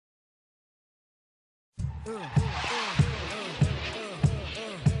Oh,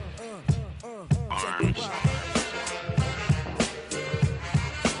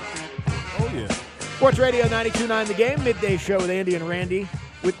 yeah. Sports Radio 92.9 The Game, midday show with Andy and Randy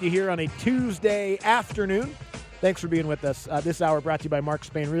with you here on a Tuesday afternoon. Thanks for being with us. This hour brought to you by Mark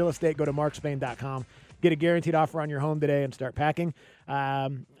Spain Real Estate. Go to markspain.com. Get a guaranteed offer on your home today and start packing.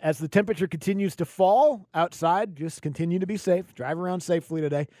 As the temperature continues to fall outside, just continue to be safe. Drive around safely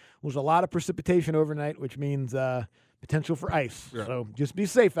today. There's a lot of precipitation overnight, which means potential for ice. Yeah. So just be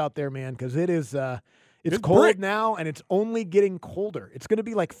safe out there, man, because it is it's cold now, and it's only getting colder. It's going to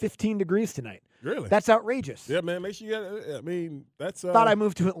be like 15 degrees tonight. Really? That's outrageous. Yeah, man. Make sure you get. I mean, that's. Thought I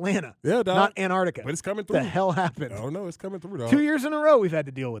moved to Atlanta. Yeah, dog. Not Antarctica. But it's coming through. The hell happened? Oh no, it's coming through, dog. 2 years in a row we've had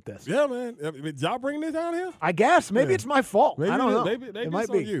to deal with this. Yeah, man. Did y'all bring this down here? I guess. Maybe it's my fault. Maybe I don't know. Maybe it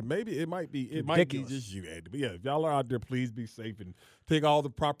might be you. Maybe it might be. It ridiculous. might be just you, Ed. But yeah, if y'all are out there, please be safe and take all the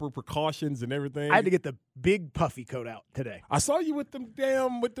proper precautions and everything. I had to get the big puffy coat out today. I saw you with them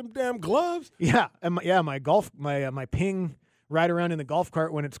damn gloves. Yeah, and my golf my ping ride around in the golf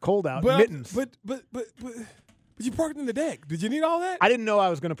cart when it's cold out. But mittens. But you parked in the deck. Did you need all that? I didn't know I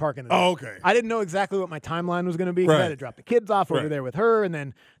was going to park in the deck. Oh, okay. I didn't know exactly what my timeline was going to be. Right. I had to drop the kids off over there with her, and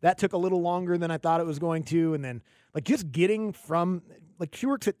then that took a little longer than I thought it was going to. And then, like, just getting from, like, she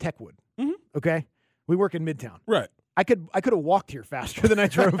works at Techwood. Mm-hmm. Okay, we work in Midtown. Right. I could have walked here faster than I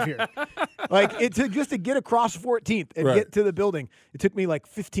drove here. Like, just to get across 14th and get to the building, it took me like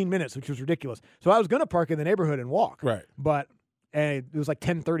 15 minutes, which was ridiculous. So I was going to park in the neighborhood and walk. Right. But it was like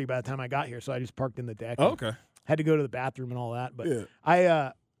 10:30 by the time I got here, so I just parked in the deck. Oh, okay. Had to go to the bathroom and all that. But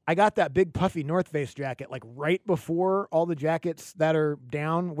yeah. I got that big puffy North Face jacket like right before all the jackets that are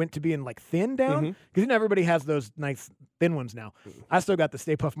down went to being like thin down. Because everybody has those nice thin ones now. I still got the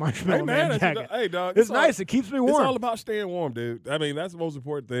Stay Puft Marshmallow Man jacket. Hey, dog. It's nice. It keeps me warm. It's all about staying warm, dude. I mean, that's the most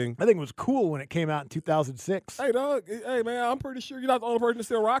important thing. I think it was cool when it came out in 2006. Hey, dog. Hey, man, I'm pretty sure you're not the only person that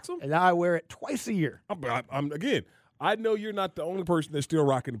still rocks them. And now I wear it twice a year. Again, I know you're not the only person that's still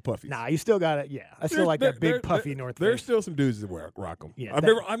rocking the puffies. Nah, you still got it. Yeah, I still like that big puffy North Face. There's still some dudes that rock them. Yeah, I've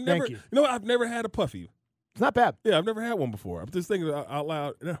never. Thank you. You know what? I've never had a puffy. It's not bad. Yeah, I've never had one before. I'm just thinking out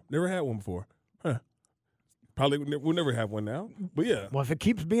loud. No, never had one before. Huh. Probably we'll never have one now. But yeah. Well, if it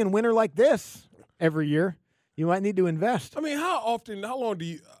keeps being winter like this every year, you might need to invest. I mean, how long do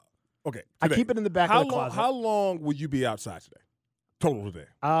you? Okay, today, I keep it in the back of the closet. How long will you be outside today? Total today.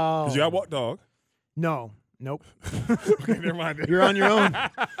 Oh, because you got to walk dog. No. Nope. Okay, never mind. You're on your own.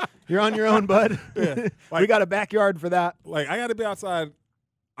 You're on your own, bud. Yeah. We got a backyard for that. Like, I got to be outside,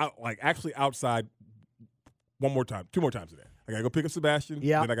 actually outside two more times a day. I got to go pick up Sebastian,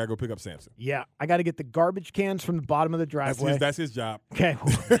 then I got to go pick up Samson. Yeah. I got to get the garbage cans from the bottom of the driveway. That's his job. Okay.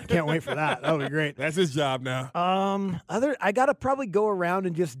 Can't wait for that. That'll be great. That's his job now. I got to probably go around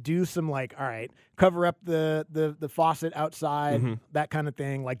and just do some, like, all right, cover up the faucet outside, that kind of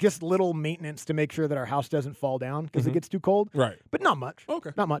thing. Like, just little maintenance to make sure that our house doesn't fall down because it gets too cold. Right. But not much.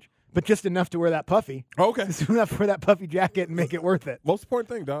 Okay. Not much. But just enough to wear that puffy. Okay. Just enough to wear that puffy jacket and make it worth it. Most important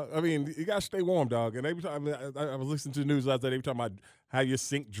thing, dog. I mean, you got to stay warm, dog. And every time I was listening to the news last night, every time I how your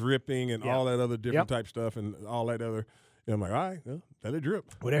sink dripping and all that other different type stuff and all that other. And I'm like, all right, well, let it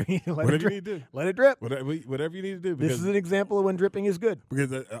drip. Whatever you need to do. Let it drip. Whatever you need to do. This is an example of when dripping is good.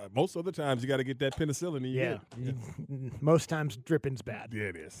 Because most other times you got to get that penicillin in your head. Most times dripping's bad. Yeah,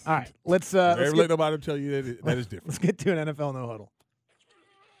 it is. All right, let's let nobody tell you that is different. Let's get to an NFL no huddle.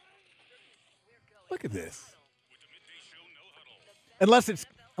 Look at this. Unless it's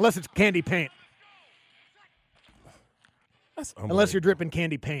candy paint. That's unless you're dripping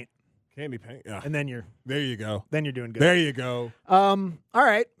candy paint. Candy paint, yeah. And then there you go. Then you're doing good. There you go. All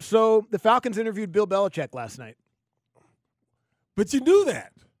right. So the Falcons interviewed Bill Belichick last night. But you knew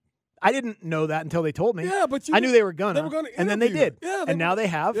that. I didn't know that until they told me. Yeah, but I knew they were gonna. And then they did. Yeah, and now they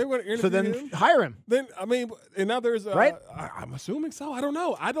have. They were going to interview so then him. Hire him. Then and now there's right. I'm assuming so. I don't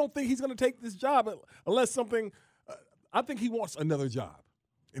know. I don't think he's going to take this job unless something. I think he wants another job.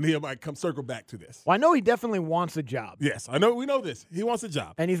 And he might circle back to this. Well, I know he definitely wants a job. Yes, I know. We know this. He wants a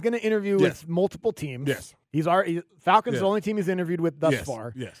job, and he's going to interview with multiple teams. Yes, Falcons is the only team he's interviewed with thus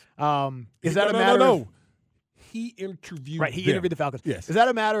far. Yes. Is that a matter? No. He interviewed. Right. He interviewed the Falcons. Yes. Is that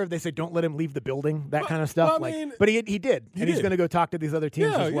a matter of they say don't let him leave the building? That kind of stuff. Well, I mean, but he did, and he's going to go talk to these other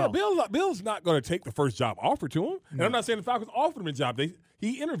teams as well. Yeah. Bill's not going to take the first job offered to him, and I'm not saying the Falcons offered him a job.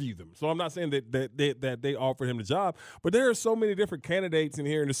 He interviewed them, so I'm not saying that they offered him the job. But there are so many different candidates in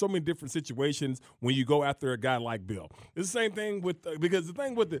here, and there's so many different situations when you go after a guy like Bill. It's the same thing with because the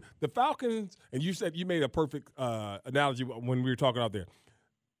thing with the Falcons, and you made a perfect analogy when we were talking out there.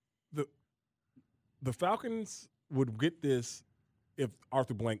 The Falcons would get this if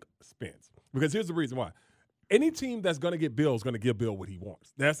Arthur Blank spins. Because here's the reason why. any team that's going to get Bill is going to give Bill what he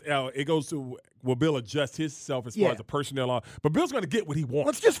wants. That's how it goes to. Will Bill adjust himself as far as the personnel? But Bill's going to get what he wants.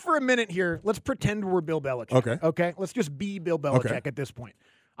 Let's just for a minute here. Let's pretend we're Bill Belichick. Okay. Let's just be Bill Belichick at this point.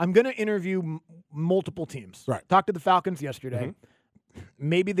 I'm going to interview multiple teams. Right. Talked to the Falcons yesterday. Mm-hmm.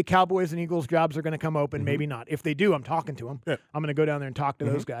 Maybe the Cowboys and Eagles jobs are going to come open. Mm-hmm. Maybe not. If they do, I'm talking to them. Yeah. I'm going to go down there and talk to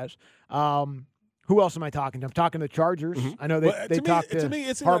those guys. Who else am I talking to? I'm talking to the Chargers. I know they talked to me,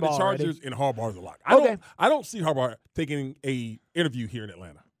 it seems Harbaugh like the Chargers already. and Harbaugh's a lot. Okay. I don't see Harbaugh taking a interview here in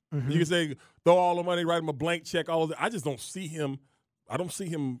Atlanta. You can say throw all the money, write him a blank check, all of that. I just don't see him. I don't see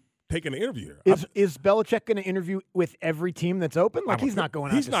him taking an interview here. Is Belichick going to interview with every team that's open? Like he's not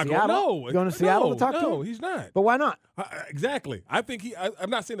going out to Seattle. Going to Seattle to talk to him? No, he's not. But why not? Exactly. I think I'm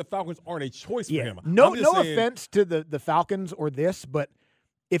not saying the Falcons aren't a choice for him. No offense to the Falcons or this, but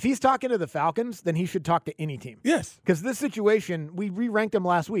if he's talking to the Falcons, then he should talk to any team. Yes. Because this situation, we re-ranked him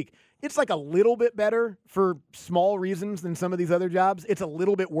last week. It's like a little bit better for small reasons than some of these other jobs. It's a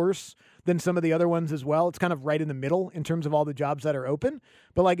little bit worse than some of the other ones as well. It's kind of right in the middle in terms of all the jobs that are open.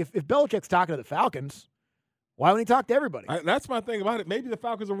 But like if Belichick's talking to the Falcons, why wouldn't he talk to everybody? That's my thing about it. Maybe the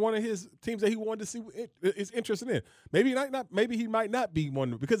Falcons are one of his teams that he wanted to see is interested in. Maybe he might not be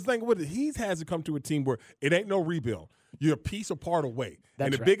one because the thing with it, he has to come to a team where it ain't no rebuild. You're a piece or part away.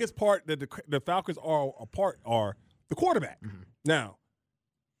 And the biggest part that the Falcons are a part are the quarterback. Mm-hmm. Now.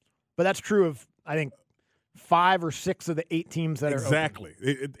 But that's true of, I think, 5 or 6 of the 8 teams that are open.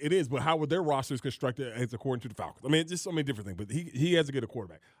 It is, but how would their rosters constructed as according to the Falcons? I mean, it's just so many different things, but he has to get a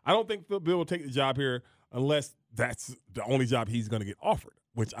quarterback. I don't think Bill will take the job here unless that's the only job he's going to get offered,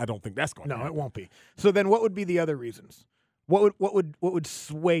 which I don't think that's going to happen. No, it won't be. So then what would be the other reasons? What would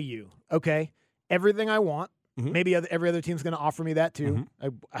sway you? Okay, everything I want. Mm-hmm. Maybe every other team's going to offer me that too.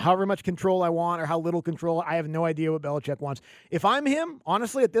 Mm-hmm. However much control I want or how little control, I have no idea what Belichick wants. If I'm him,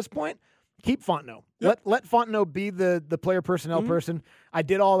 honestly, at this point, keep Fontenot. Yep. Let Fontenot be the player personnel person. I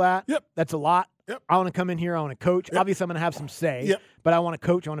did all that. Yep. That's a lot. Yep. I want to come in here. I want to coach. Yep. Obviously, I'm going to have some say, but I want to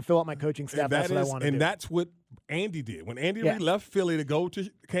coach. I want to fill out my coaching staff. That's what I want to do. And that's what Andy did. When Andy Reid left Philly to go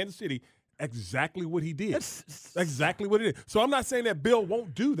to Kansas City, exactly what he did. That's exactly what it is. So I'm not saying that Bill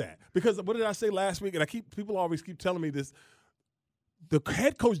won't do that because what did I say last week? And people always keep telling me this. The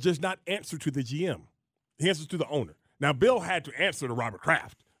head coach does not answer to the GM. He answers to the owner. Now, Bill had to answer to Robert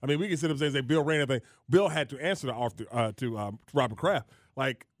Kraft. I mean, we can sit up and say Bill ran everything. Bill had to answer to Robert Kraft.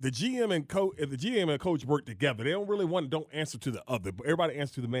 Like the GM and coach work together. They don't really don't answer to the other. But everybody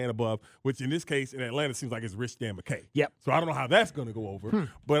answers to the man above, which in this case in Atlanta seems like it's Rich Dan McKay. Yep. So I don't know how that's going to go over.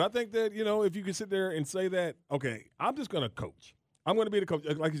 But I think that if you can sit there and say that, okay, I'm just going to coach. I'm going to be the coach.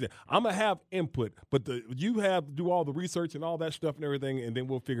 Like you said, I'm going to have input, but you have to do all the research and all that stuff and everything, and then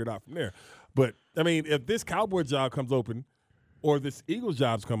we'll figure it out from there. But I mean, if this Cowboy job comes open, or this Eagles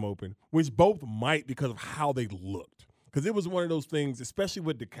jobs come open, which both might because of how they looked. Because it was one of those things, especially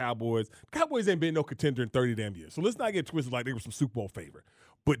with the Cowboys. The Cowboys ain't been no contender in 30 damn years. So let's not get twisted like they were some Super Bowl favorite.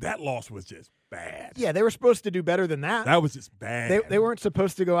 But that loss was just bad. Yeah, they were supposed to do better than that. That was just bad. They weren't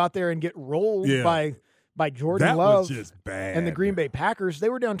supposed to go out there and get rolled by Jordan That Love. was just bad. And the Green Bay Packers. They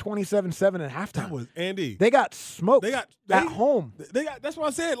were down 27-7 at halftime. That was Andy. They got smoked at home. That's what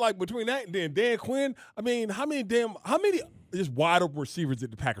I said. Like between that and then Dan Quinn, I mean, how many just wide open receivers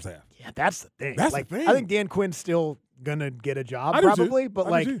did the Packers have? Yeah, that's the thing. That's the thing. I think Dan Quinn's still gonna get a job probably,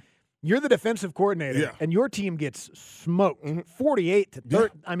 but you're the defensive coordinator and your team gets smoked 48 to 30. Yeah.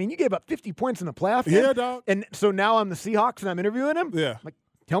 I mean, you gave up 50 points in the playoff game. Yeah, dog. And so now I'm the Seahawks and I'm interviewing him. Yeah. Like,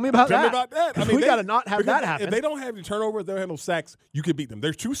 tell me about that. I mean, we got to not have that happen. If they don't have any turnovers, they don't have no sacks, you can beat them.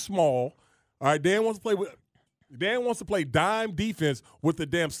 They're too small. All right, Dan wants to play dime defense with the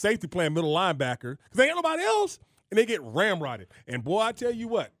damn safety playing middle linebacker because they ain't nobody else, and they get ramrodded. And, boy, I tell you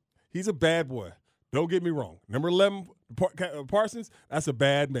what, he's a bad boy. Don't get me wrong. Number 11, Parsons, that's a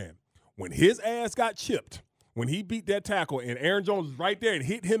bad man. When his ass got chipped, when he beat that tackle and Aaron Jones was right there and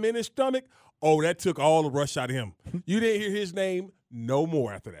hit him in his stomach, that took all the rush out of him. You didn't hear his name no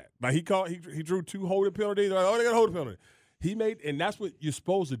more after that. Like he drew 2 holding penalties. Like, they got a holding penalty. And that's what you're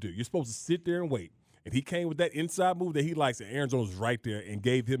supposed to do. You're supposed to sit there and wait. And he came with that inside move that he likes, and Aaron Jones was right there and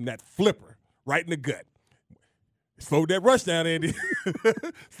gave him that flipper right in the gut. Slowed that rush down, Andy.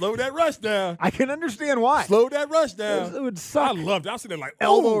 Slow that rush down. I can understand why. Slow that rush down. It would suck. I loved it. I was sitting there like,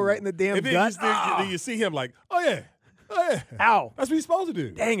 elbow right in the damn gut. Then you see him like, oh yeah. Ow. That's what he's supposed to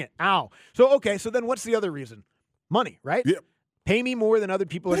do. Dang it. Ow. So then what's the other reason? Money, right? Yep. Pay me more than other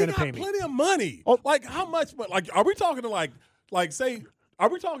people are going to pay me. They got plenty of money. Oh. Like how much? Like are we talking to say, are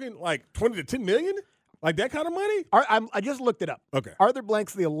we talking like 20 to 10 million? Like that kind of money? I just looked it up. Okay. Arthur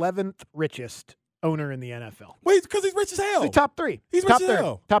Blank's the 11th richest owner in the NFL. Wait, because he's rich as hell. He's top 3. He's top rich third. as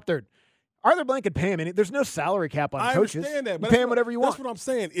hell. Top third. Arthur Blank could pay him. There's no salary cap on coaches. I understand that. You But pay him whatever you want. That's what I'm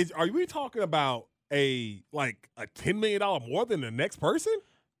saying. Are we talking about a $10 million more than the next person?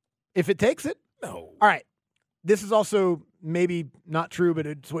 If it takes it. No. All right. This is also maybe not true, but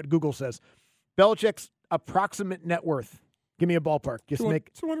it's what Google says. Belichick's approximate net worth. Give me a ballpark. Just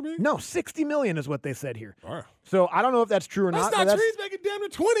make no $60 million is what they said here. All right. So I don't know if that's true or not. That's not true. He's making damn near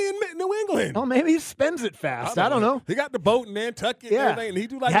 20 in New England. Oh, maybe he spends it fast. I don't know. He got the boat in Nantucket and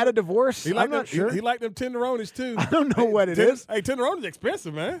everything. And he had a divorce. I'm not sure. He liked them tenderonis too. I don't know what it is. Hey, tenderonis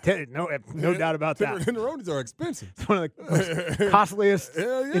expensive, man. No doubt about that. Tenderonis are expensive. It's one of the most costliest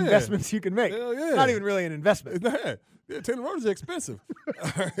investments you can make. Hell yeah. Not even really an investment. Yeah, tenderonis are expensive.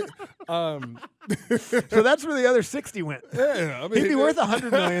 So that's where the other 60 went. Yeah, I mean, he'd be worth $100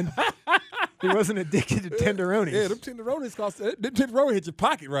 million. He wasn't addicted to tenderonis. Yeah, them tenderonis cost. Them tenderonis hit your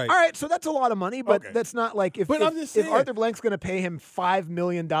pocket, right? All right, so that's a lot of money, but that's not like if Arthur Blank's going to pay him $5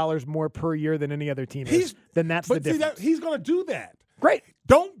 million more per year than any other team is, then that's the difference. He's going to do that. Great.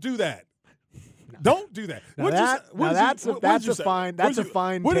 Don't do that. Don't do that. That's a fine. That's a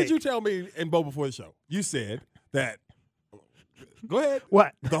fine. What did you tell me and Beau before the show? You said that. Go ahead.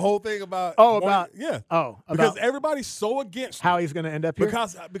 What? The whole thing about because everybody's so against how he's going to end up here.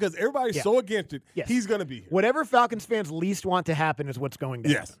 Because everybody's so against it. Yes. He's going to be here. Whatever Falcons fans least want to happen is what's going to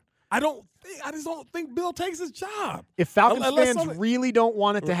happen. I just don't think Bill takes his job. If Falcons fans really don't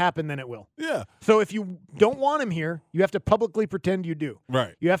want it to happen, then it will. Yeah. So if you don't want him here, you have to publicly pretend you do.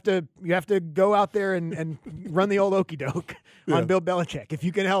 Right. You have to go out there and run the old okey doke on Bill Belichick if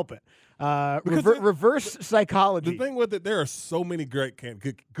you can help it. Reverse psychology. The thing with it, there are so many great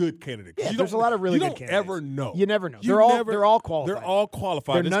good candidates. Yeah, there's a lot of really good candidates. You don't ever know. You never know. They're all qualified. They're all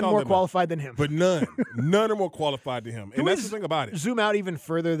qualified. They're none more qualified than him. But none are more qualified than him. And that's the thing about it. Zoom out even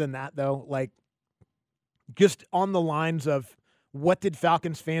further than that, though. Like, just on the lines of what did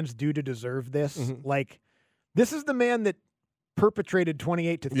Falcons fans do to deserve this? Mm-hmm. Like, this is the man that perpetrated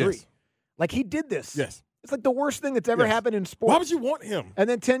 28-3. Yes. Like, he did this. Yes. It's like the worst thing that's ever happened in sports. Why would you want him? And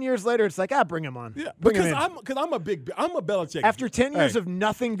then 10 years later, it's like, bring him on. Yeah, bring because him in. I'm a Belichick. After 10 years of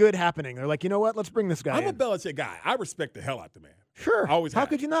nothing good happening, they're like, you know what? Let's bring this guy in. I'm a Belichick guy. I respect the hell out the man. Sure. Always How have.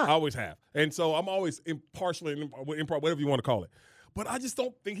 could you not? I always have. And so I'm always impartially, whatever you want to call it. But I just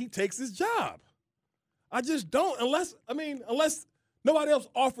don't think he takes his job. I just don't, unless nobody else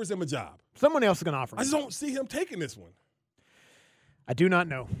offers him a job. Someone else is going to offer him. I just don't see him taking this one. I do not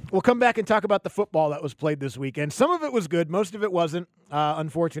know. We'll come back and talk about the football that was played this weekend. Some of it was good. Most of it wasn't,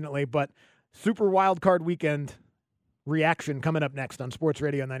 unfortunately. But Super Wild Card Weekend reaction coming up next on Sports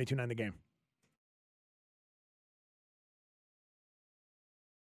Radio 92.9 The Game.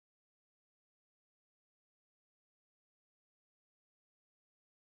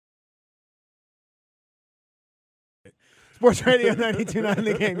 Sports Radio 92.9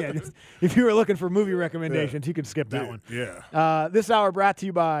 The Game. Yeah, if you were looking for movie recommendations, you could skip that one. Yeah. This hour brought to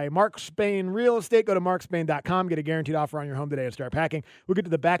you by Mark Spain Real Estate. Go to markspain.com. Get a guaranteed offer on your home today and start packing. We'll get to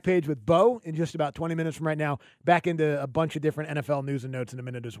the Backpage with Beau in just about 20 minutes from right now. Back into a bunch of different NFL news and notes in a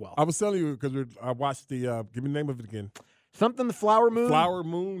minute as well. I was telling you because I watched the give me the name of it again. Something the Flower Moon. Flower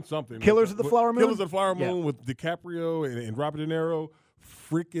Moon something. Killers of the Flower Moon. Killers of the Flower Moon with DiCaprio and Robert De Niro.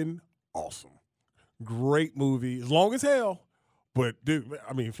 Freaking awesome. Great movie. As long as hell. But, dude,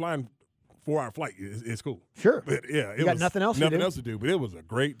 I mean, flying 4-hour flight is cool. Sure. But, yeah. You got nothing else to do. But it was a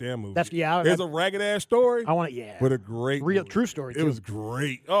great damn movie. It's a ragged-ass story. I want it, But a great real movie. True story, too. It was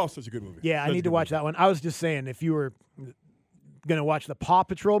great. Oh, such a good movie. Yeah, I need to watch that one. I was just saying, if you were going to watch the Paw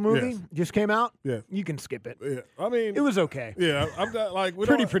Patrol movie, just came out, you can skip it. Yeah. I mean. It was okay. Yeah. I'm not, like.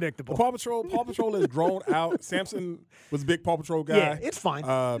 Pretty predictable. Paw Patrol is grown out. Samson was a big Paw Patrol guy. Yeah, it's fine.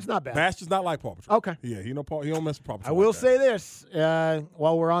 It's not bad. Bash does not like Paw Patrol. Okay. Yeah, he don't mess with Paw Patrol. I will say this,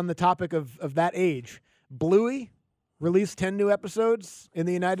 while we're on the topic of that age, Bluey released 10 new episodes in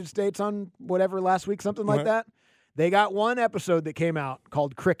the United States on whatever last week, something like that. They got one episode that came out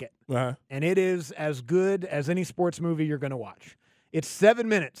called Cricket, and it is as good as any sports movie you're going to watch. It's 7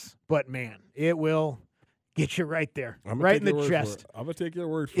 minutes, but, man, it will get you right there, right in the chest. I'm going to take your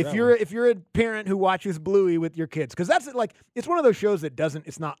word for it. If you're a parent who watches Bluey with your kids, because that's like, it's one of those shows that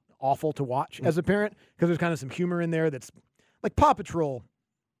it's not awful to watch as a parent, because there's kind of some humor in there that's like Paw Patrol,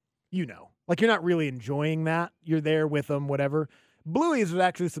 like you're not really enjoying that. You're there with them, whatever. Bluey is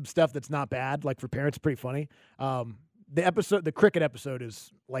actually some stuff that's not bad. Like for parents, pretty funny. The Cricket episode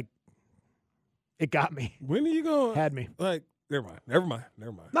is like, it got me. When are you going? Had me. Like, never mind.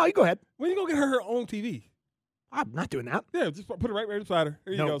 No, you go ahead. When are you going to get her own TV? I'm not doing that. Yeah, just put it right beside her.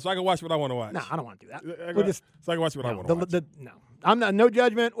 There you go. So I can watch what I want to watch. No, I don't want to do that. So I can watch what I want to watch. No. I'm not, no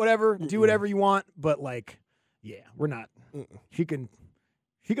judgment, whatever. Do whatever you want. But like, yeah, we're not. She can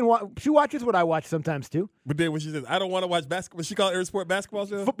She watches what I watch sometimes too. But then when she says, "I don't want to watch basketball," she called every sport basketball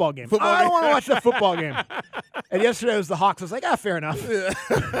show. Football game. Football I don't game. want to watch the football game. And yesterday it was the Hawks. I was like, fair enough. Yeah.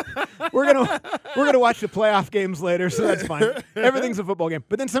 We're gonna watch the playoff games later, so that's fine. Everything's a football game.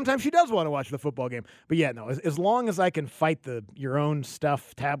 But then sometimes she does want to watch the football game. But yeah, no. As long as I can fight your own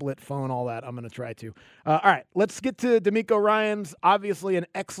stuff, tablet, phone, all that, I'm gonna try to. All right, let's get to D'Amico Ryans. Obviously, an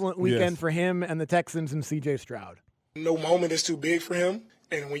excellent weekend for him and the Texans and C.J. Stroud. No moment is too big for him.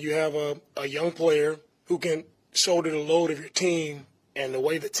 And when you have a young player who can shoulder the load of your team and the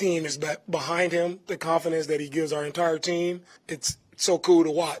way the team is behind him, the confidence that he gives our entire team, it's so cool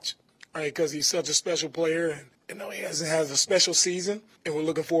to watch, right? Because he's such a special player and he has a special season, and we're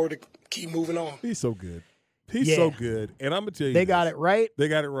looking forward to keep moving on. He's so good. He's so good. And I'm going to tell you They got it right. They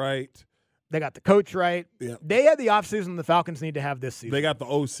got it right. They got the coach right. Yeah. They had the offseason the Falcons need to have this season. They got the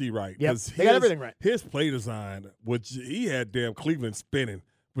OC right. Yep. They got everything right. His play design, which he had damn Cleveland spinning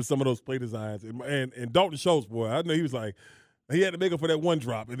with some of those play designs. And Dalton Schultz, boy, I know he was like, he had to make up for that one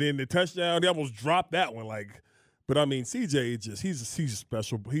drop. And then the touchdown, they almost dropped that one. But I mean, CJ, he's a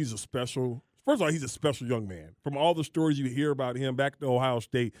special. First of all, he's a special young man. From all the stories you hear about him back to Ohio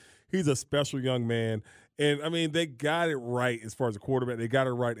State, he's a special young man. And, I mean, they got it right as far as the quarterback. They got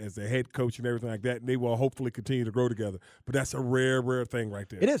it right as the head coach and everything like that. And they will hopefully continue to grow together. But that's a rare, rare thing right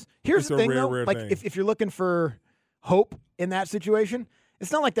there. It is. Here's the thing, rare, though. Rare thing. If you're looking for hope in that situation,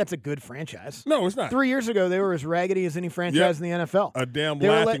 it's not like that's a good franchise. No, it's not. 3 years ago, they were as raggedy as any franchise in the NFL. A damn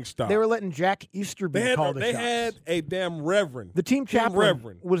laughing stock. They were letting Jack Easterby call the shots. They had a damn reverend. The team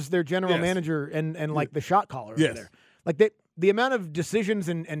chaplain was their general manager and like the shot caller over there. Like the amount of decisions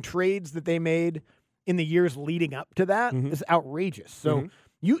and trades that they made in the years leading up to that is outrageous. So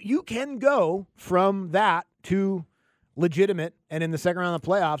you can go from that to legitimate and in the second round of the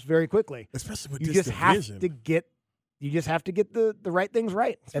playoffs very quickly. Especially with you this just division. You just have to get the right things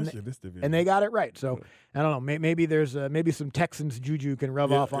right. Especially this division. And they got it right. So, I don't know. Maybe there's maybe some Texans juju can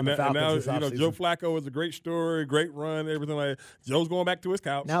rub off on the Falcons this offseason. Joe Flacco is a great story, great run, everything like that. Joe's going back to his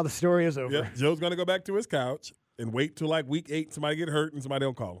couch. Now the story is over. Yeah, Joe's going to go back to his couch and wait till like week 8, somebody get hurt and somebody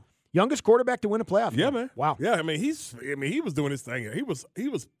don't call him. Youngest quarterback to win a playoff game. Yeah, man. Wow. Yeah, I mean, he was doing his thing. He was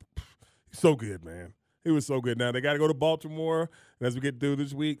so good, man. He was so good. Now they got to go to Baltimore, and as we get through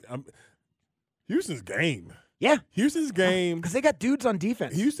this week, Houston's game. Yeah, Houston's game because they got dudes on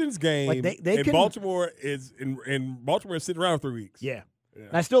defense. Houston's game. Like they can, Baltimore is Baltimore is sitting around 3 weeks. Yeah. And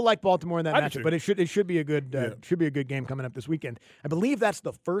I still like Baltimore in that matchup, but it should be a good game coming up this weekend. I believe that's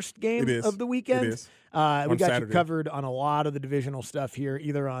the first game of the weekend. It is. We got Saturday. you covered on a lot of the divisional stuff here,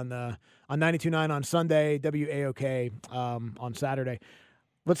 either on 92.9 on Sunday, WAOK on Saturday.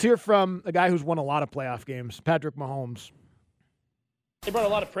 Let's hear from a guy who's won a lot of playoff games, Patrick Mahomes. They brought a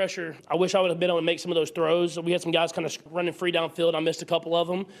lot of pressure. I wish I would have been able to make some of those throws. We had some guys kind of running free downfield. I missed a couple of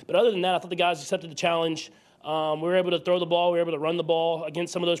them. But other than that, I thought the guys accepted the challenge. We were able to throw the ball. We were able to run the ball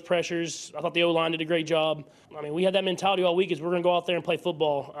against some of those pressures. I thought the O-line did a great job. I mean, we had that mentality all week is we're going to go out there and play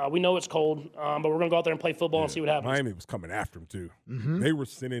football. We know it's cold, but we're going to go out there and play football and see what happens. Miami was coming after him, too. They were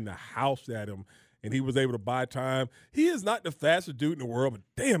sending the house at him, and he was able to buy time. He is not the fastest dude in the world, but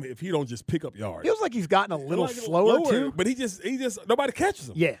damn it if he don't just pick up yards. Feels like he's gotten a little slower, too. But he just nobody catches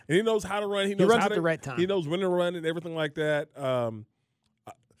him. Yeah. And he knows how to run. He runs at the right time. He knows when to run and everything like that.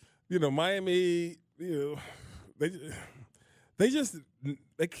 Miami,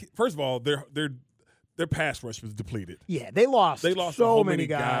 first of all, their pass rush was depleted. Yeah, they lost so many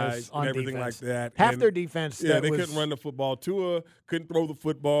guys on and everything defense. like that. Half their defense. They couldn't run the football. Tua couldn't throw the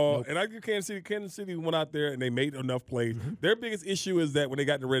football. Nope. And I give Kansas City went out there and they made enough plays. Their biggest issue is that when they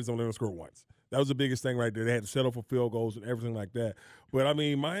got in the red zone, they only scored once. That was the biggest thing right there. They had to settle for field goals and everything like that. But, I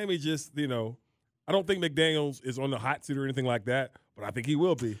mean, Miami just, I don't think McDaniels is on the hot seat or anything like that, but I think he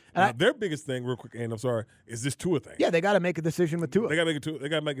will be. Their biggest thing, real quick, and I'm sorry, is this Tua thing. Yeah, they got to make a decision with Tua. They got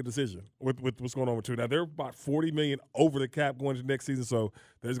to make a decision with what's going on with Tua. Now they're about $40 million over the cap going into next season, so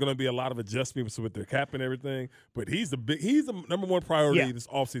there's going to be a lot of adjustments with their cap and everything. But he's the number one priority this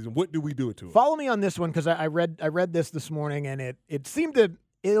offseason. What do we do with Tua? Follow me on this one because I read this morning and it seemed to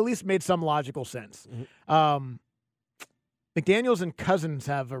at least made some logical sense. McDaniels and Cousins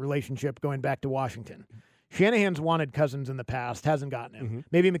have a relationship going back to Washington. Shanahan's wanted Cousins in the past, hasn't gotten him.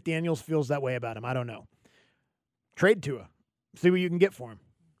 Maybe McDaniels feels that way about him. I don't know. Trade Tua. See what you can get for him.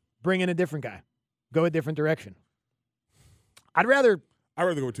 Bring in a different guy. Go a different direction. I'd rather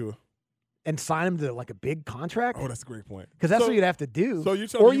go with Tua. And sign him to like a big contract. Oh, that's a great point. Because that's what you'd have to do.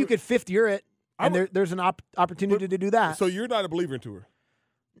 So you could fifth year it, and there's an opportunity to do that. So you're not a believer in Tua?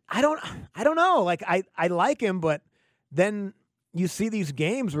 I don't know. Like I like him, but then you see these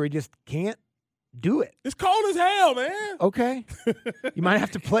games where he just can't Do it. It's cold as hell, man. Okay. You might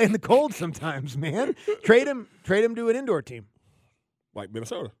have to play in the cold sometimes, man. Trade him to an indoor team. Like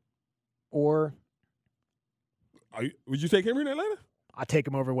Minnesota. Or would you take Henry in Atlanta? I'll take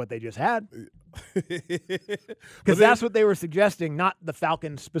him over what they just had. Because that's what they were suggesting, not the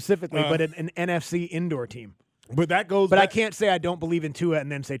Falcons specifically, but an NFC indoor team. But that goes. But I can't say I don't believe in Tua and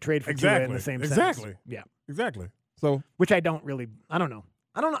then say trade for Tua in the same sentence. Exactly. Yeah. Exactly. So, which I don't know.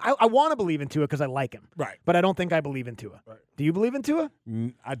 I want to believe in Tua because I like him. Right. But I don't think I believe in Tua. Right. Do you believe in Tua?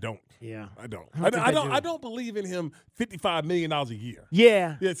 I don't. Yeah. I don't. I I don't believe in him $55 million a year.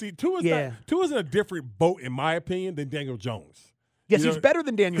 Yeah. Yeah. See, Tua's in a different boat, in my opinion, than Daniel Jones. Yes, he's better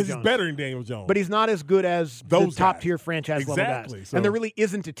than Daniel Jones. Because he's better than Daniel Jones. But he's not as good as those top-tier franchise-level guys. So and there really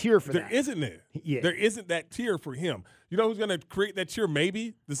isn't a tier for that. There isn't it. Yeah. There isn't that tier for him. You know who's going to create that tier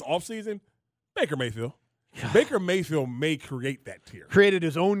maybe this offseason? Baker Mayfield. Baker Mayfield may create that tier. Created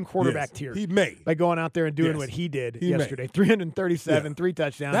his own quarterback tier. He may. By going out there and doing what he did yesterday. 337, 3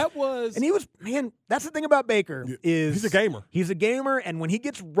 touchdowns. And he was, man, that's the thing about Baker is he's a gamer. He's a gamer, and when he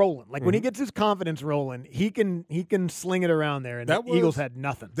gets rolling, like when he gets his confidence rolling, he can sling it around there, and the Eagles had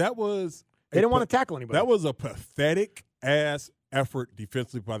nothing. They didn't want to tackle anybody. That was a pathetic-ass effort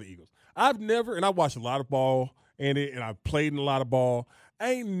defensively by the Eagles. I've never, and I watched a lot of ball, and I've played in a lot of ball.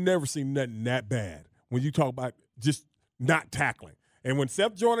 I ain't never seen nothing that bad when you talk about just not tackling. And when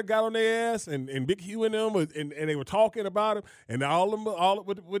Seth Jordan got on their ass and Big Hugh and them and they were talking about him and all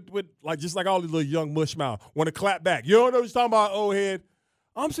with like just like all these little young mush mouth want to clap back. You don't know what you're talking about, old head.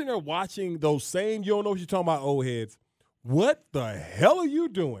 I'm sitting there watching those same you don't know what you're talking about, old heads. What the hell are you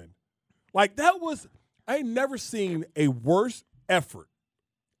doing? Like I ain't never seen a worse effort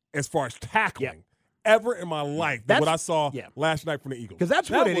as far as tackling ever in my life than what I saw last night from the Eagles. Because that's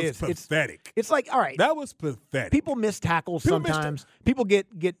what it is. It's pathetic. It's like, all right. That was pathetic. People miss tackles sometimes. People get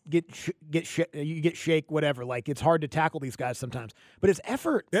shake, whatever. Like, it's hard to tackle these guys sometimes. But his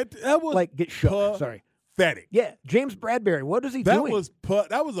effort, that was like, get shook. Sorry. Pathetic. Yeah. James Bradbury, what is he doing?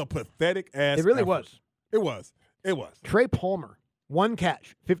 That was a pathetic ass It really effort. was. It was. Trey Palmer. 1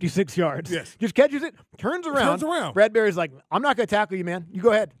 catch, 56 yards. Yes. Just catches it, turns around. Bradbury's like, I'm not going to tackle you, man. You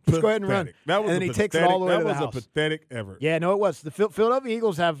go ahead. Just go ahead and run. And then he takes it all the way to the house. That was a pathetic effort. Yeah, no, it was. The Philadelphia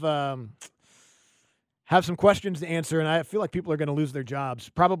Eagles have some questions to answer, and I feel like people are going to lose their jobs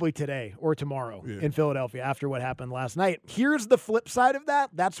probably today or tomorrow in Philadelphia after what happened last night. Here's the flip side of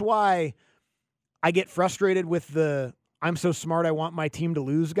that. That's why I get frustrated with the I'm so smart I want my team to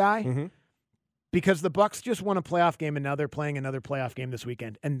lose guy. Mm-hmm. Because the Bucs just won a playoff game, and now they're playing another playoff game this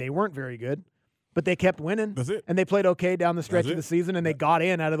weekend. And they weren't very good, but they kept winning. That's it. And they played okay down the stretch of the season, and they got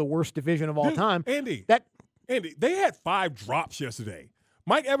in out of the worst division of all time. Andy, they had 5 drops yesterday.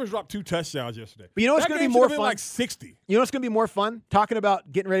 Mike Evans dropped 2 touchdowns yesterday. But you know what's going to be more fun? Like 60. You know what's going to be more fun? Talking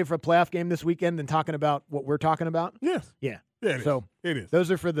about getting ready for a playoff game this weekend than talking about what we're talking about? Yes. Yeah. It is. Those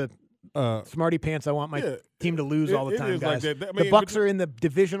are for the smarty pants. I want my team to lose all the time, guys. Like that. The Bucs are in the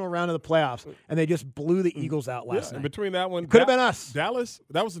divisional round of the playoffs, and they just blew the Eagles out last night. And between that one, could have been us. Dallas,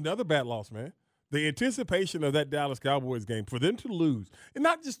 that was another bad loss, man. The anticipation of that Dallas Cowboys game, for them to lose, and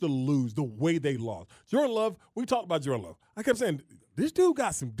not just to lose, the way they lost. Jordan Love, we talked about Jordan Love. I kept saying, this dude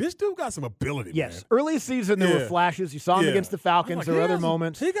got some ability, yes. man. Early season, there were flashes. You saw him against the Falcons. There were other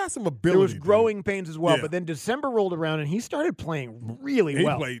moments. He got some ability. There was growing pains as well. But then December rolled around, and he started playing really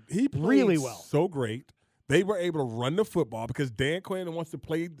well. He played really well. So great. They were able to run the football because Dan Quinn wants to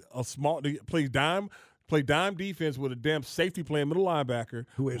play play dime defense with a damn safety playing middle linebacker.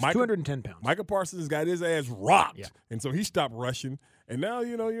 Who is 210 pounds. Micah Parsons got his ass rocked. Yeah. And so he stopped rushing. And now,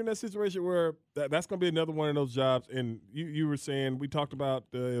 you're in that situation where that's going to be another one of those jobs. And you were saying, we talked about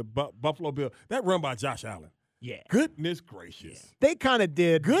Buffalo Bill. That run by Josh Allen. Yeah. Goodness gracious. Yeah. They kind of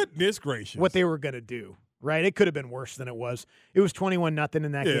did. Goodness gracious. What they were going to do. Right? It could have been worse than it was. It was 21-0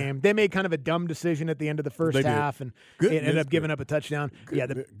 in that game. They made kind of a dumb decision at the end of the first half, and ended up giving up a touchdown.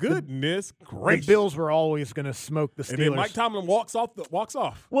 Goodness gracious. The Bills were always going to smoke the Steelers. And then Mike Tomlin walks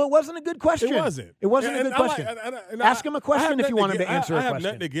off. Well, it wasn't a good question. It wasn't. It wasn't a good question. Ask him a question if you want him to answer a question. I have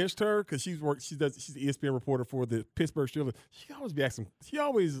nothing against her because she's the ESPN reporter for the Pittsburgh Steelers. She always be asking.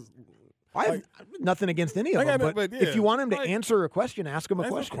 I have nothing against any of them, but if you want him to answer a question, ask him a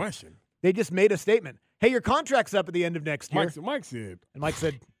question. They just made a statement. Hey, your contract's up at the end of next year. Mike said. And Mike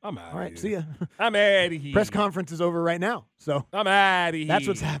said, I'm out. All right, see ya. I'm out of here. Press conference is over right now. So I'm out of here. That's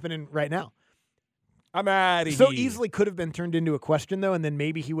what's happening right now. I'm out of here. So easily could have been turned into a question, though, and then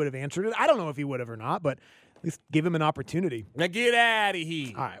maybe he would have answered it. I don't know if he would have or not, but at least give him an opportunity. Now get out of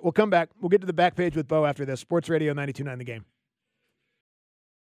here. All right, we'll come back. We'll get to the back page with Beau after this. Sports Radio 92.9 The Game.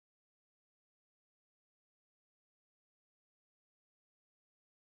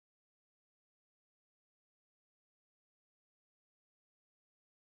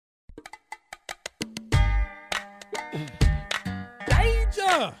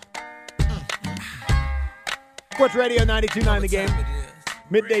 Yeah. Sports Radio 92.9 The Game.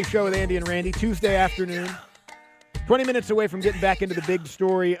 Midday show with Andy and Randy, Tuesday afternoon. 20 minutes away from getting back into the big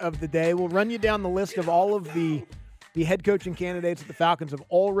story of the day. We'll run you down the list of all of the head coaching candidates that the Falcons have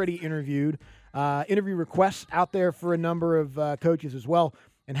already interviewed. Interview requests out there for a number of coaches as well.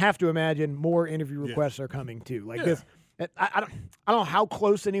 And have to imagine more interview requests are coming too. This. I don't know how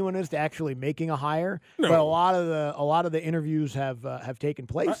close anyone is to actually making a hire, but a lot of the interviews have taken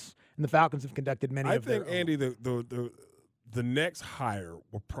place, and the Falcons have conducted many of them. I think, Andy, the next hire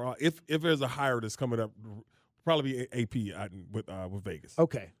will probably, if there's a hire that's coming up, probably be AP with Vegas.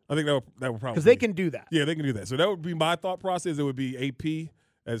 Okay, I think that would probably because they can do that. Yeah, they can do that. So that would be my thought process. It would be AP.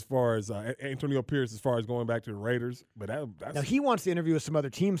 As far as Antonio Pierce, as far as going back to the Raiders, but that's now he wants to interview with some other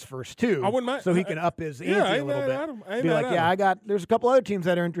teams first too. I wouldn't mind, so he can up his ante a little bit. Be like, there's a couple other teams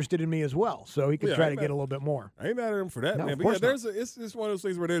that are interested in me as well, so he can try to get a little bit more. I ain't mad at him for that, man. But it's one of those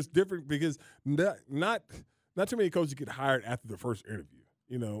things where there's different because not too many coaches get hired after the first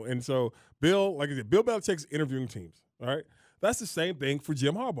interview, And so Bill, like I said, Bill Belichick's interviewing teams. All right, that's the same thing for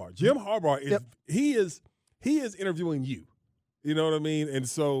Jim Harbaugh. Jim Harbaugh is he is interviewing you. You know what I mean? And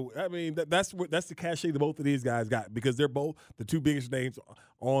so, that's the cachet that both of these guys got because they're both the two biggest names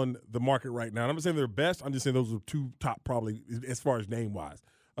on the market right now. And I'm not saying they're best. I'm just saying those are two top probably as far as name-wise,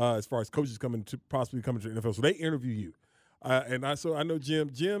 as far as coaches possibly coming to the NFL. So they interview you. I know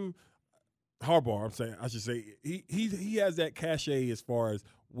Jim Harbaugh, I should say, he has that cachet as far as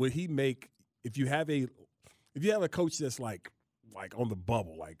would he make if you have a coach that's like on the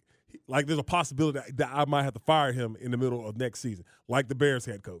bubble, like there's a possibility that I might have to fire him in the middle of next season, like the Bears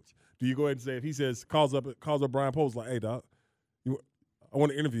head coach. Do you go ahead and say if he says calls up Brian Poles like, hey dog, I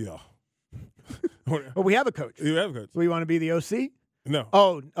want to interview y'all. Well, we have a coach. You have a coach. So you want to be the OC? No.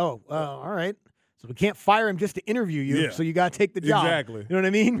 All right. So we can't fire him just to interview you. So you got to take the job. Exactly. You know what I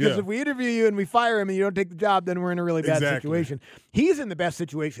mean? Because if we interview you and we fire him and you don't take the job, then we're in a really bad situation. He's in the best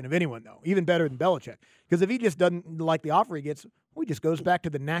situation of anyone, though, even better than Belichick. Because if he just doesn't like the offer he gets, he just goes back to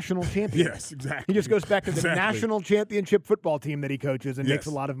the national champion. Yes, exactly. He just goes back to the national championship football team that he coaches and makes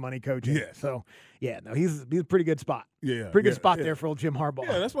a lot of money coaching. Yes. So, he's a pretty good spot. Yeah. Pretty good spot there for old Jim Harbaugh.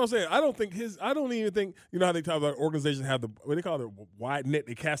 Yeah, that's what I'm saying. I don't even think, how they talk about organizations have what they call it, wide net.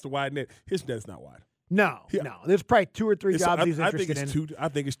 They cast a wide net. His net's not wide. No. There's probably two or three jobs he's interested in. I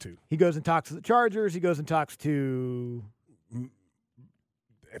think it's two. He goes and talks to the Chargers. He goes and talks to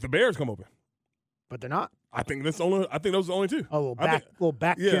if the Bears come open. But they're not. I think those are the only two. A little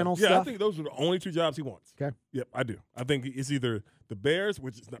back channel stuff. Yeah, I think those are the only two jobs he wants. Okay. Yep, I do. I think it's either the Bears,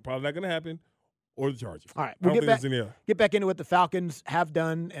 which is probably not going to happen, or the Chargers. All right. We'll get back into what the Falcons have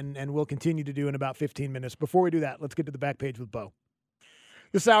done and will continue to do in about 15 minutes. Before we do that, let's get to the back page with Beau.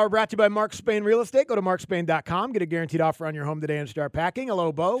 This hour brought to you by Mark Spain Real Estate. Go to markspain.com. Get a guaranteed offer on your home today and start packing.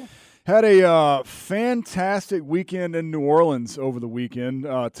 Hello, Beau. Had a fantastic weekend in New Orleans over the weekend.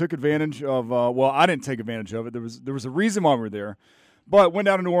 Took advantage of I didn't take advantage of it. There was a reason why we were there. But went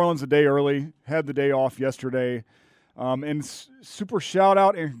down to New Orleans a day early, had the day off yesterday. And super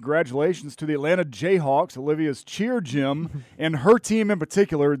shout-out and congratulations to the Atlanta Jayhawks, Olivia's cheer gym, and her team in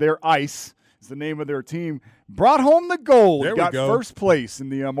particular, their ICE is the name of their team. Brought home the gold. There we got go. First place in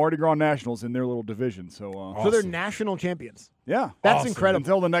the Mardi Gras Nationals in their little division. So, awesome. So they're national champions. Yeah. That's awesome. incredible.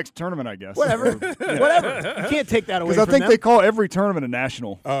 Until the next tournament, I guess. Whatever. Whatever. You can't take that away from them. Because I think they call every tournament a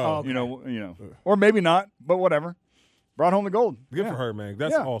national. Oh, okay. You know, or maybe not, but whatever. Brought home the gold. Good for her, man.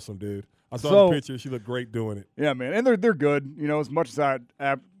 That's awesome, dude. I saw the picture. She looked great doing it. Yeah, man. And they're good. As much as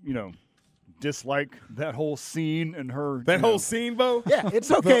I dislike that whole scene and her. That whole scene, Beau? Yeah, it's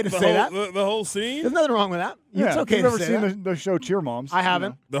okay to say that. The whole scene? There's nothing wrong with that. Yeah, it's okay you've to never say seen that. the show Cheer Moms. I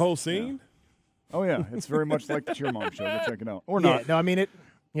haven't. The whole scene? Yeah. Oh, yeah. It's very much like the Cheer Mom show. Go check it out. Or Yeah, not. no, I mean,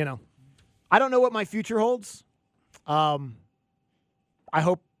 I don't know what my future holds. I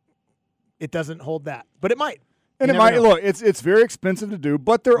hope it doesn't hold that. But it might. And it might. Look, it's very expensive to do,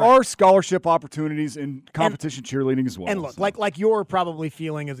 but there are scholarship opportunities in competition chearleading as well. And look, like you're probably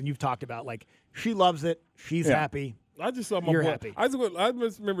feeling, and you've talked about, like, she loves it. She's happy. I just saw my You're boy. happy. I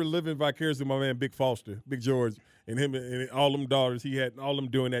just remember living vicariously with my man Big Foster, Big George, and him and all them daughters. He had all them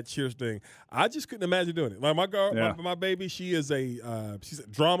doing that cheers thing. I just couldn't imagine doing it. Like my girl, my baby, she's a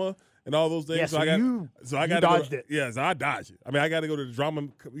drama and all those things. Yeah, so I dodged it. Yeah, so I dodged it. I mean, I got to go to the drama,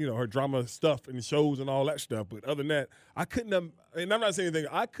 her drama stuff and the shows and all that stuff. But other than that, I couldn't. And I'm not saying anything.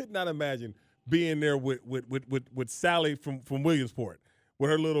 I could not imagine being there with Sally from Williamsport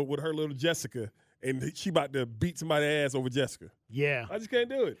with her little Jessica. and she about to beat somebody's ass over Jessica. Yeah. I just can't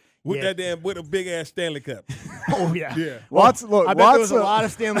do it. With with a big ass Stanley Cup. Oh yeah. Yeah. I bet there was a lot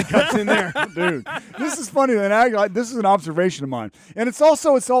of Stanley Cups in there, dude. This is funny, and this is an observation of mine. And it's all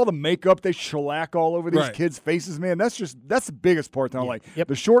the makeup they shellac all over these kids' faces, man. That's the biggest part. That I like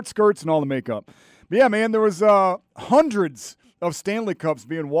the short skirts and all the makeup. But yeah, man, there was hundreds of Stanley Cups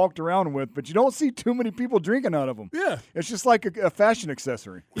being walked around with, but you don't see too many people drinking out of them. Yeah. It's just like a fashion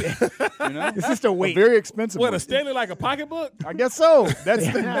accessory. Yeah. It's just a weight. A very expensive What, one. a Stanley like a pocketbook? I guess so.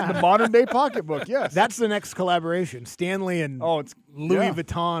 That's the modern-day pocketbook, yes. That's the next collaboration. Stanley and Louis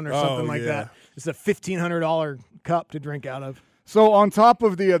Vuitton or something like that. It's a $1,500 cup to drink out of. So on top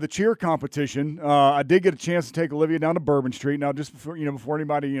of the cheer competition, I did get a chance to take Olivia down to Bourbon Street. Now, just before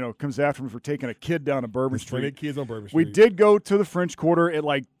anybody comes after me for taking a kid down to Bourbon Street, kids on Bourbon Street. We did go to the French Quarter at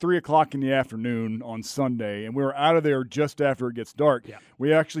like 3:00 in the afternoon on Sunday, and we were out of there just after it gets dark. Yeah.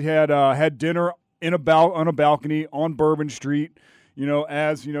 We actually had dinner on a balcony on Bourbon Street.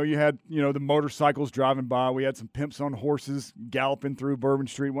 As you had the motorcycles driving by. We had some pimps on horses galloping through Bourbon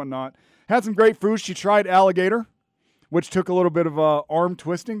Street, whatnot. Had some great food. She tried alligator, which took a little bit of arm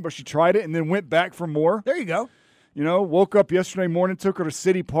twisting, but she tried it and then went back for more. There you go. Woke up yesterday morning, took her to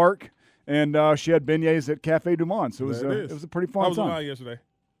City Park, and she had beignets at Cafe Du Monde. So it was a pretty fun time. I was in line yesterday.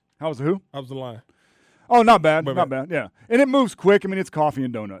 How was it? Who? I was in line. Oh, not bad. Not bad. Yeah. And it moves quick. I mean, it's coffee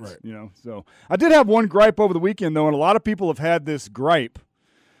and donuts, So I did have one gripe over the weekend, though, and a lot of people have had this gripe.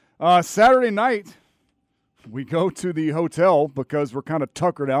 Saturday night, we go to the hotel because we're kind of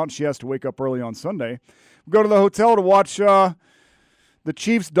tuckered out, and she has to wake up early on Sunday. We go to the hotel to watch the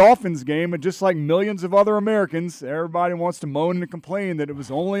Chiefs-Dolphins game, and just like millions of other Americans, everybody wants to moan and complain that it was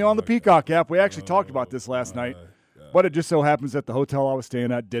only on the Peacock app. We actually talked about this last night, but it just so happens that the hotel I was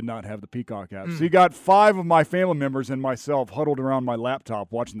staying at did not have the Peacock app. So you got 5 of my family members and myself huddled around my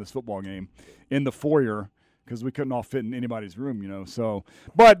laptop watching this football game in the foyer because we couldn't all fit in anybody's room, So,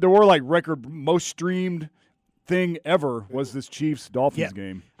 but there were like record most streamed thing ever was this Chiefs-Dolphins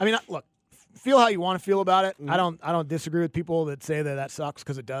game. I mean, look. Feel how you want to feel about it. I don't disagree with people that say that sucks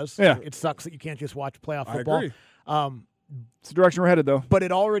because it does. Yeah. It sucks that you can't just watch playoff football. I agree. It's the direction we're headed, though. But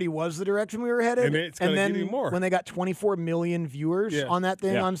it already was the direction we were headed. And it's going to get even more. When they got 24 million viewers on that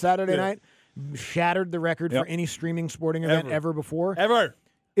thing on Saturday night, shattered the record for any streaming sporting event ever before. Ever.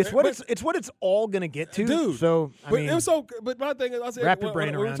 It's what it's all going to get to. Dude. So, but my thing is, I said, wrap your brain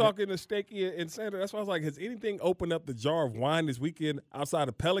when we were around talking to Stakey and Sandra, that's why I was like, has anything opened up the jar of wine this weekend outside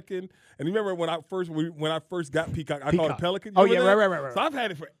of Pelican? And you remember when I first got Peacock, I called it Pelican? Oh, yeah, right. So I've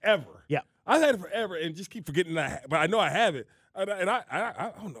had it forever. Yeah. I've had it forever and just keep forgetting that, but I know I have it. And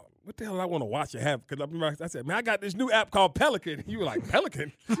I don't know. What the hell do I want to watch it have? Because I said, man, I got this new app called Pelican. You were like,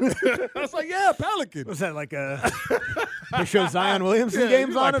 Pelican? I was like, yeah, Pelican. Was that like they show Zion Williamson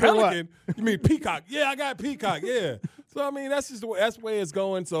games on it Pelican? or what? You mean Peacock? Yeah, I got Peacock, yeah. So, I mean, that's the way it's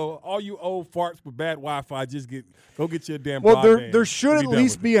going. So all you old farts with bad Wi-Fi, go get your damn broadband. There should at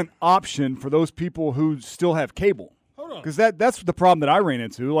least be an option for those people who still have cable. Hold on. Because that's the problem that I ran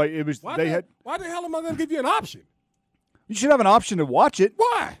into. Like it was, why the hell am I going to give you an option? You should have an option to watch it.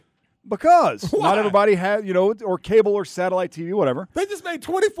 Why? Because not everybody had, or cable or satellite TV, whatever. They just made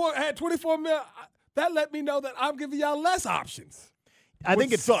 24 million. That let me know that I'm giving y'all less options. I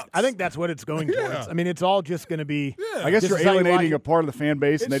think sucks. I think that's what it's going towards. I mean, it's all just going to be. Yeah. I guess you're alienating a part of the fan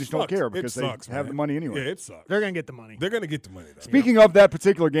base, and they just don't care because they have the money anyway. Yeah, it sucks. They're going to get the money. They're going to get the money. Though. Speaking of that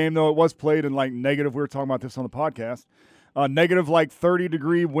particular game, though, it was played in like negative. We were talking about this on the podcast. Negative like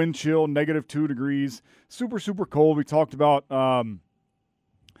 30-degree wind chill, -2 degrees, super, super cold. We talked about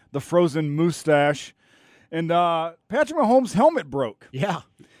the frozen mustache, and Patrick Mahomes' helmet broke. Yeah.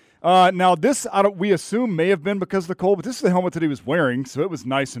 Now this, we assume may have been because of the cold, but this is the helmet that he was wearing, so it was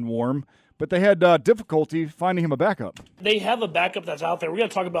nice and warm. But they had difficulty finding him a backup. They have a backup that's out there. We got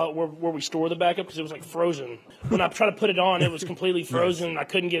to talk about where we store the backup because it was like frozen. When I tried to put it on, it was completely frozen. I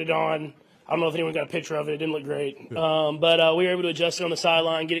couldn't get it on. I don't know if anyone got a picture of it. It didn't look great. But we were able to adjust it on the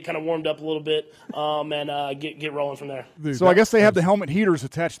sideline, get it kind of warmed up a little bit, and get rolling from there. Dude, so I guess they have the helmet heaters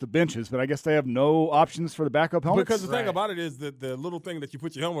attached to the benches, but I guess they have no options for the backup helmets? Because the thing about it is that the little thing that you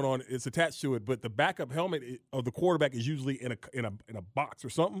put your helmet on is attached to it, but the backup helmet of the quarterback is usually in a box or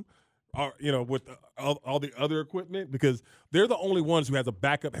something. Or, with all the other equipment, because they're the only ones who has a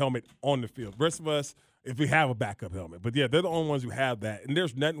backup helmet on the field. The rest of us, if we have a backup helmet. But, yeah, they're the only ones who have that. And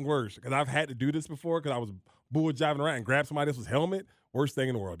there's nothing worse, because I've had to do this before because I was bull jiving around and grabbed somebody else's helmet. Worst thing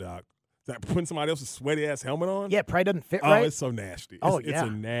in the world, dog. That putting somebody else's sweaty-ass helmet on? Yeah, it probably doesn't fit right. Oh, it's so nasty. It's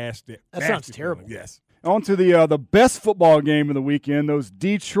a nasty. That sounds terrible. Feeling. Yes. On to the best football game of the weekend, those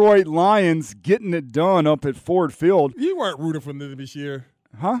Detroit Lions getting it done up at Ford Field. You weren't rooting for them this year.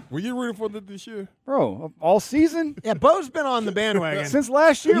 Huh? Were you rooting for them this year? Bro, all season? Yeah, Beau's been on the bandwagon. Since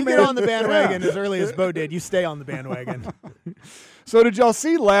last year, you man. get on the bandwagon Yeah. as early as Beau did. You stay on the bandwagon. So did y'all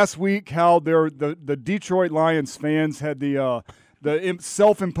see last week how the Detroit Lions fans had the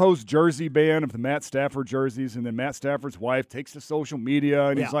self-imposed jersey ban of the Matt Stafford jerseys, and then Matt Stafford's wife takes to social media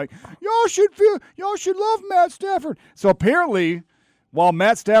and he's like, y'all should love Matt Stafford. So apparently, while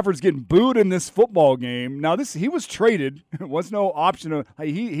Matt Stafford's getting booed in this football game, now he was traded. It was no option.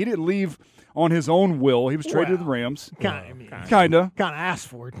 He didn't leave on his own will. He was traded to the Rams. Kind of asked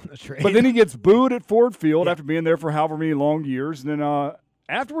for it in the trade. But then he gets booed at Ford Field after being there for however many long years. And then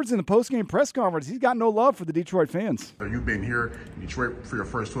afterwards in the post-game press conference, he's got no love for the Detroit fans. So you've been here in Detroit for your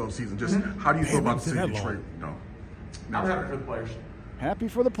first 12 seasons. Just how do you feel about the city of Detroit? No. I'm happy for the players. Happy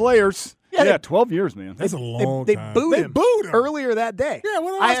for the players. Yeah, 12 years, man. That's a long they time. booed They him booed him earlier that day. Yeah,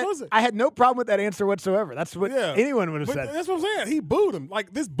 what am I supposed to? I had no problem with that answer whatsoever. That's what anyone would have But said. that's what I'm saying. He booed him.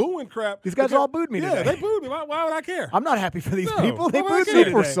 Like this booing crap. These guys all booed me Yeah, today. they booed me. Why would I care? I'm not happy for these No, people. They why would I booed care? me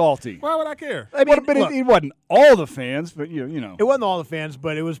Super today. salty. Why would I care? I mean, look, It wasn't all the fans, but you know. it wasn't all the fans,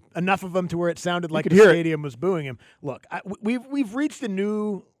 but it was enough of them to where it sounded like could the hear it. stadium was booing him. Look, we've reached a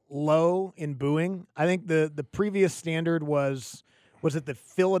new low in booing. I think the previous standard was it the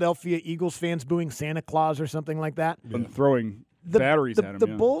Philadelphia Eagles fans booing Santa Claus or something like that? And throwing batteries at him. The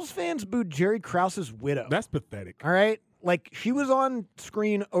Bulls fans booed Jerry Krause's widow. That's pathetic. All right? Like, she was on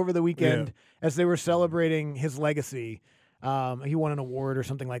screen over the weekend as they were celebrating his legacy. He won an award or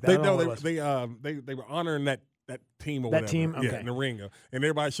something like that. They were honoring that team or That whatever. team? Okay. Yeah, in the ring. And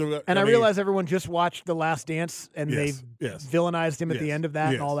everybody showed up. And I realize everyone just watched The Last Dance and they Yes. villainized him at the end of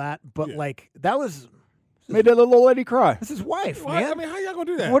that and all that. But, that was Made that little old lady cry. That's his wife, Well, man. I mean, how y'all gonna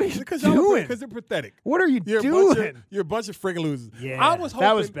do that? What are you doing? Because they're pathetic. What are you You're doing? You're a bunch of friggin' losers. Yeah, I was hoping,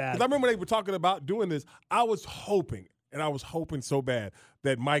 that was bad. 'cause I remember they were talking about doing this. I was hoping so bad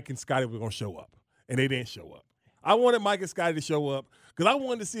that Mike and Scotty were gonna show up, and they didn't show up. I wanted Mike and Scotty to show up because I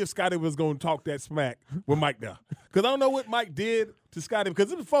wanted to see if Scotty was going to talk that smack with Mike now. Because I don't know what Mike did to Scotty.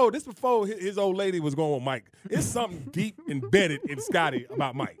 Because this before his old lady was going with Mike. It's something deep embedded in Scotty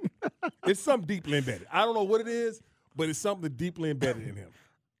about Mike. It's something deeply embedded. I don't know what it is, but it's something deeply embedded in him.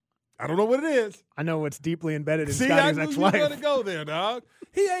 I don't know what it is. I know what's deeply embedded in See, Scotty's I knew you ex-wife. were going to go there, dog.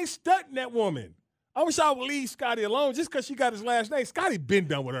 He ain't stunting that woman. I wish I would leave Scotty alone just because she got his last name. Scotty been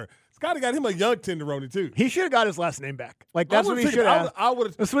done with her. Scotty got him a young tenderoni, too. He should have got his last name back. Like, that's what he should have.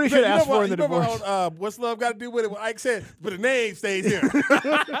 That's what he You should have asked remember- for in the you remember divorce. on, What's Love Got to Do with it? Ike said, but the name stays here.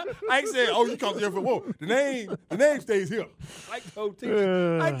 Ike said, oh, you come here for whoa. The name stays here. Ike told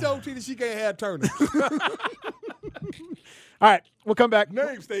Tina she can't have Turner. All right, we'll come back.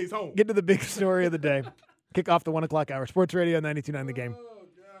 Name stays home. Get to the big story of the day. Kick off the 1 o'clock hour. Sports Radio 92.9 The Game.